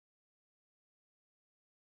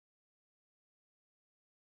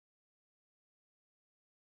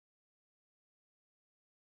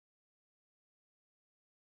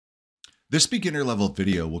This beginner level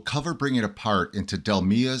video will cover bringing a part into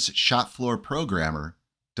DELMIA's Shop Floor Programmer,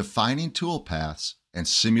 defining toolpaths, and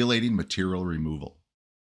simulating material removal.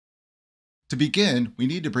 To begin, we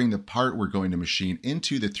need to bring the part we're going to machine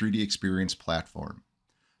into the 3D Experience platform.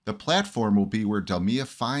 The platform will be where DELMIA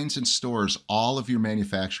finds and stores all of your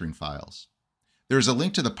manufacturing files. There is a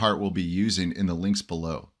link to the part we'll be using in the links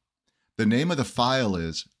below. The name of the file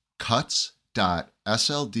is cuts.sldprt.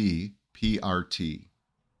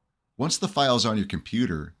 Once the file is on your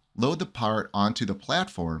computer, load the part onto the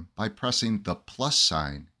platform by pressing the plus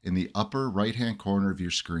sign in the upper right-hand corner of your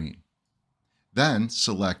screen. Then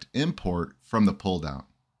select Import from the pull-down.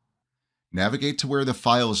 Navigate to where the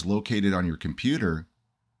file is located on your computer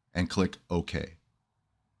and click OK.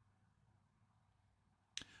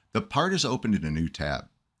 The part is opened in a new tab.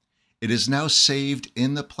 It is now saved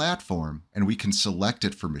in the platform and we can select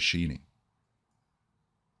it for machining.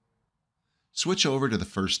 Switch over to the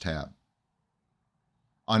first tab.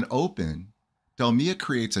 On Open, DELMIA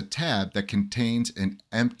creates a tab that contains an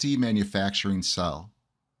empty manufacturing cell.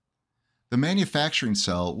 The manufacturing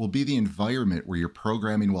cell will be the environment where your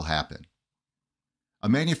programming will happen. A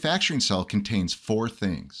manufacturing cell contains four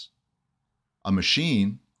things: a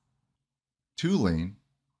machine, tooling,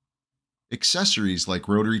 accessories like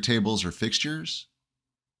rotary tables or fixtures,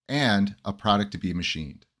 and a product to be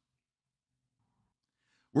machined.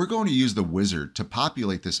 We're going to use the wizard to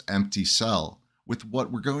populate this empty cell with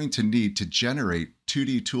what we're going to need to generate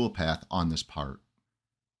 2D toolpath on this part.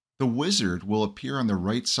 The wizard will appear on the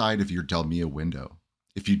right side of your DELMIA window.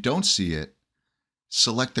 If you don't see it,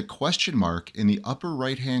 select the question mark in the upper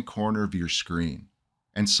right-hand corner of your screen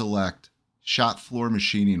and select Shop Floor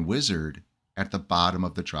Machining Wizard at the bottom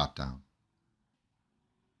of the dropdown.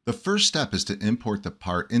 The first step is to import the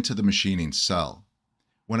part into the machining cell.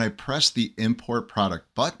 When I press the Import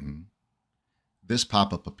Product button, this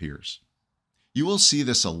pop-up appears. You will see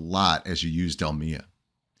this a lot as you use DELMIA.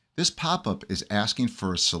 This pop-up is asking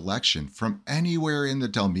for a selection from anywhere in the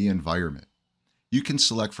DELMIA environment. You can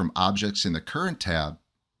select from objects in the current tab,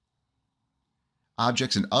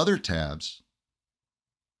 objects in other tabs,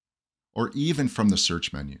 or even from the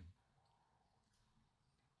search menu.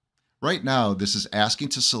 Right now, this is asking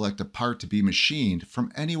to select a part to be machined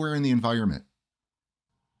from anywhere in the environment.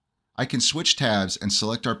 I can switch tabs and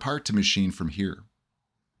select our part to machine from here.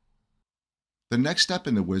 The next step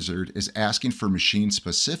in the wizard is asking for machine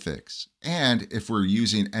specifics and if we're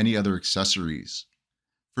using any other accessories.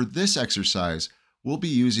 For this exercise, we'll be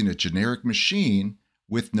using a generic machine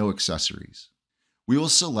with no accessories. We will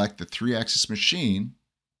select the 3-axis machine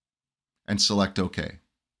and select OK.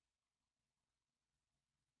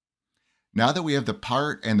 Now that we have the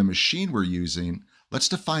part and the machine we're using, let's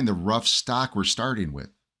define the rough stock we're starting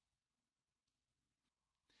with.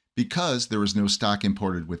 Because there is no stock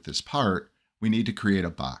imported with this part, we need to create a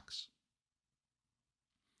box.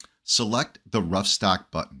 Select the Rough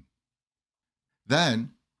Stock button.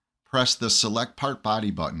 Then, press the Select Part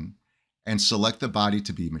Body button and select the body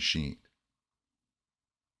to be machined.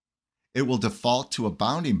 It will default to a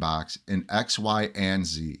bounding box in X, Y, and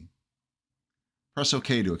Z. Press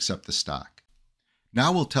OK to accept the stock.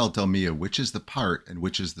 Now we'll tell DELMIA which is the part and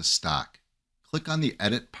which is the stock. Click on the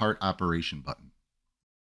Edit Part Operation button.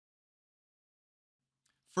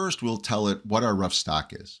 First, we'll tell it what our rough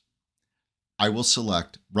stock is. I will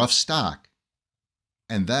select Rough Stock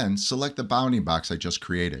and then select the bounding box I just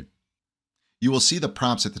created. You will see the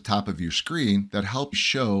prompts at the top of your screen that help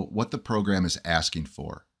show what the program is asking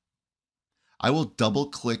for. I will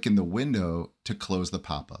double-click in the window to close the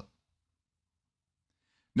pop-up.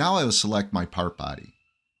 Now I will select my part body.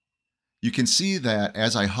 You can see that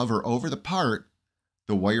as I hover over the part,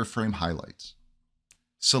 the wireframe highlights.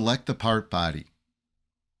 Select the part body.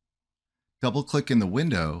 Double-click in the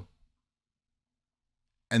window,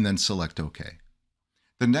 and then select OK.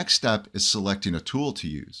 The next step is selecting a tool to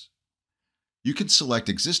use. You can select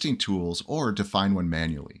existing tools or define one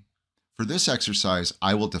manually. For this exercise,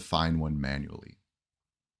 I will define one manually.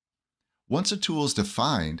 Once a tool is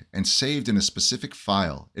defined and saved in a specific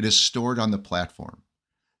file, it is stored on the platform.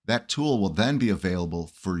 That tool will then be available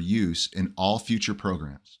for use in all future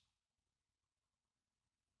programs.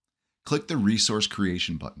 Click the Resource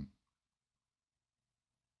Creation button.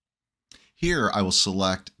 Here, I will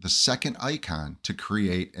select the second icon to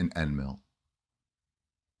create an end mill.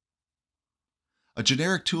 A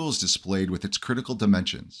generic tool is displayed with its critical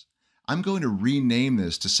dimensions. I'm going to rename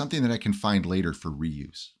this to something that I can find later for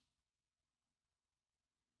reuse.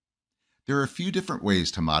 There are a few different ways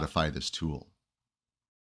to modify this tool.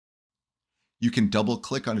 You can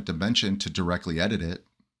double-click on a dimension to directly edit it.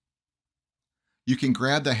 You can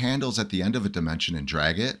grab the handles at the end of a dimension and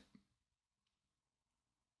drag it.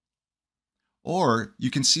 Or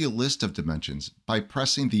you can see a list of dimensions by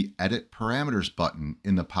pressing the Edit Parameters button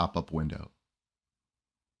in the pop-up window.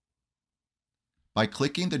 By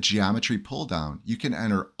clicking the Geometry pull-down, you can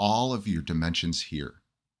enter all of your dimensions here.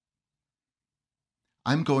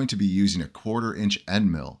 I'm going to be using a 1/4 inch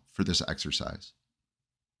end mill for this exercise.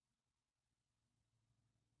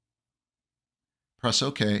 Press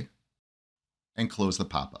OK and close the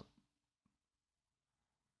pop-up.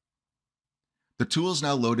 The tool is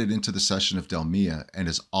now loaded into the session of DELMIA and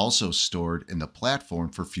is also stored in the platform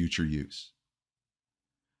for future use.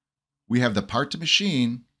 We have the part to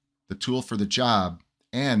machine, the tool for the job,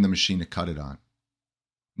 and the machine to cut it on.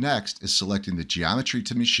 Next is selecting the geometry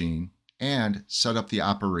to machine and set up the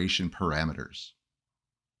operation parameters.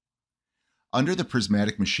 Under the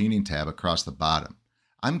Prismatic Machining tab across the bottom,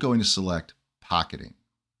 I'm going to select Pocketing.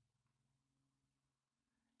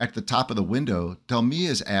 At the top of the window, DELMIA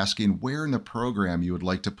is asking where in the program you would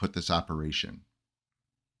like to put this operation.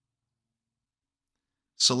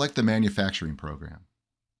 Select the manufacturing program.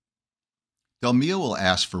 DELMIA will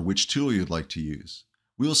ask for which tool you'd like to use.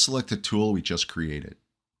 We will select the tool we just created.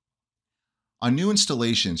 On new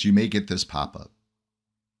installations, you may get this pop-up.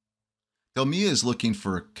 DELMIA is looking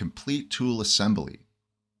for a complete tool assembly.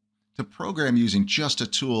 To program using just a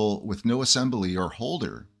tool with no assembly or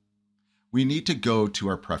holder, we need to go to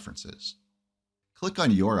our preferences. Click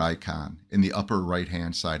on your icon in the upper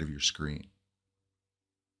right-hand side of your screen.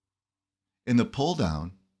 In the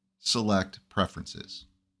pull-down, select Preferences.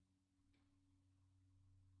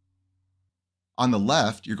 On the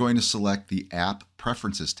left, you're going to select the App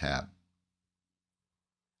Preferences tab,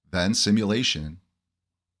 then Simulation,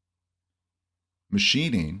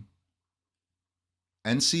 Machining,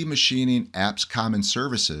 NC Machining Apps Common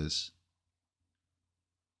Services,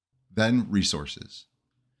 then Resources.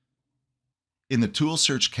 In the Tool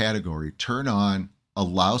Search category, turn on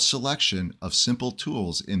Allow Selection of Simple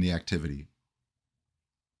Tools in the activity.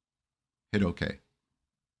 Hit OK.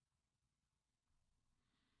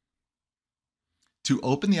 To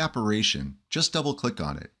open the operation, just double-click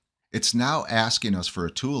on it. It's now asking us for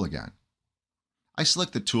a tool again. I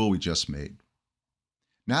select the tool we just made.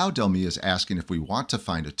 Now DELMIA is asking if we want to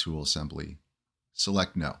find a tool assembly.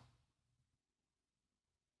 Select No.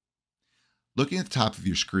 Looking at the top of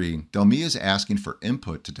your screen, DELMIA is asking for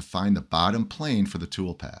input to define the bottom plane for the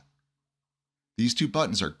toolpath. These two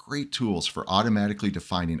buttons are great tools for automatically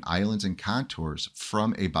defining islands and contours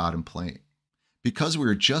from a bottom plane. Because we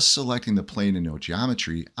are just selecting the plane and no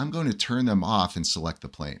geometry, I'm going to turn them off and select the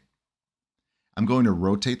plane. I'm going to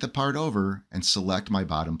rotate the part over and select my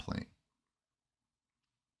bottom plane.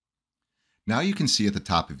 Now you can see at the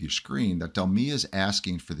top of your screen that DELMIA is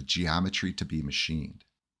asking for the geometry to be machined.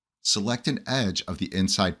 Select an edge of the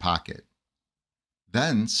inside pocket.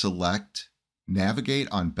 Then select Navigate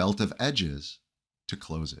on Belt of Edges to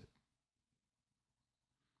close it.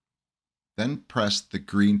 Then press the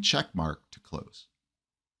green check mark to close.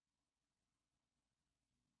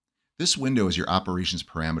 This window is your operations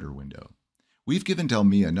parameter window. We've given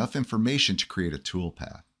DELMIA enough information to create a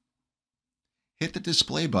toolpath. Hit the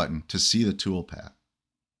display button to see the toolpath.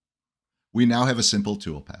 We now have a simple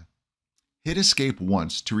toolpath. Hit Escape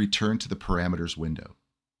once to return to the parameters window.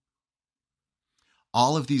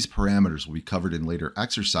 All of these parameters will be covered in later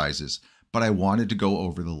exercises, but I wanted to go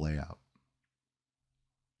over the layout.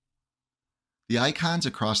 The icons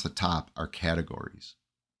across the top are categories.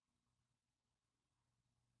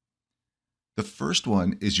 The first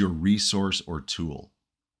one is your resource or tool.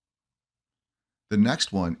 The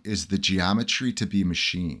next one is the geometry to be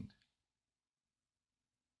machined.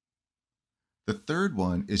 The third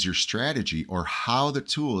one is your strategy or how the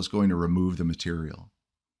tool is going to remove the material.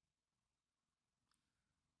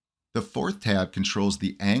 The fourth tab controls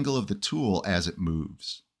the angle of the tool as it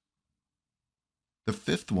moves. The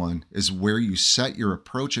fifth one is where you set your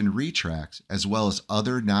approach and retracts as well as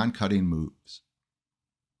other non-cutting moves.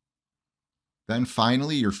 Then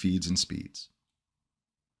finally your feeds and speeds.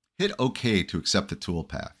 Hit OK to accept the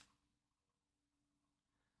toolpath.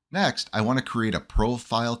 Next, I want to create a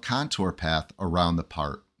profile contour path around the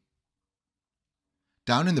part.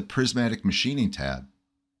 Down in the Prismatic Machining tab,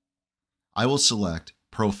 I will select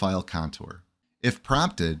Profile Contour. If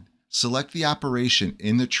prompted, select the operation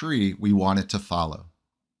in the tree we want it to follow.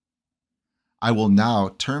 I will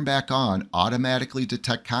now turn back on Automatically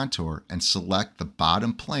Detect Contour and select the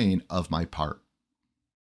bottom plane of my part.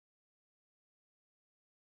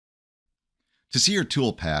 To see your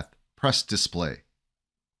toolpath, press Display.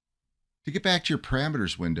 To get back to your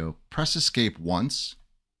parameters window, press Escape once,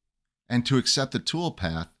 and to accept the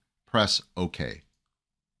toolpath, press OK.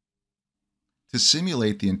 To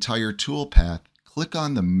simulate the entire toolpath, click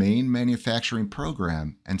on the main manufacturing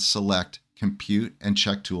program and select Compute and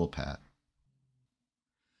check Toolpath.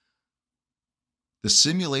 The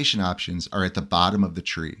simulation options are at the bottom of the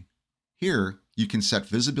tree. Here, you can set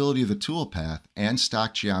visibility of the toolpath and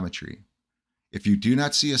stock geometry. If you do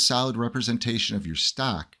not see a solid representation of your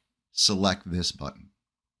stock, select this button.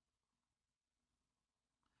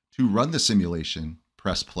 To run the simulation,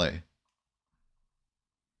 press play.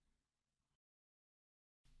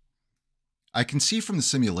 I can see from the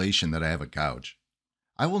simulation that I have a gouge.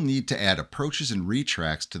 I will need to add approaches and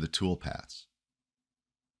retracts to the toolpaths.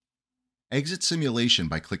 Exit simulation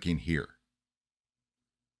by clicking here.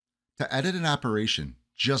 To edit an operation,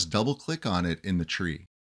 just double-click on it in the tree.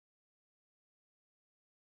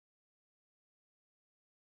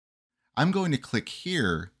 I'm going to click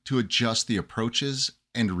here to adjust the approaches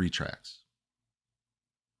and retracts.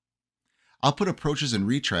 I'll put approaches and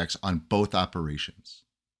retracts on both operations.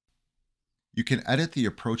 You can edit the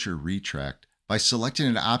approach or retract by selecting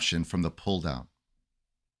an option from the pull-down.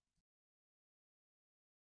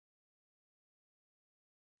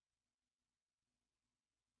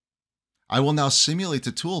 I will now simulate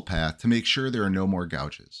the toolpath to make sure there are no more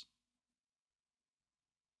gouges.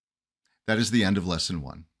 That is the end of Lesson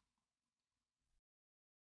 1.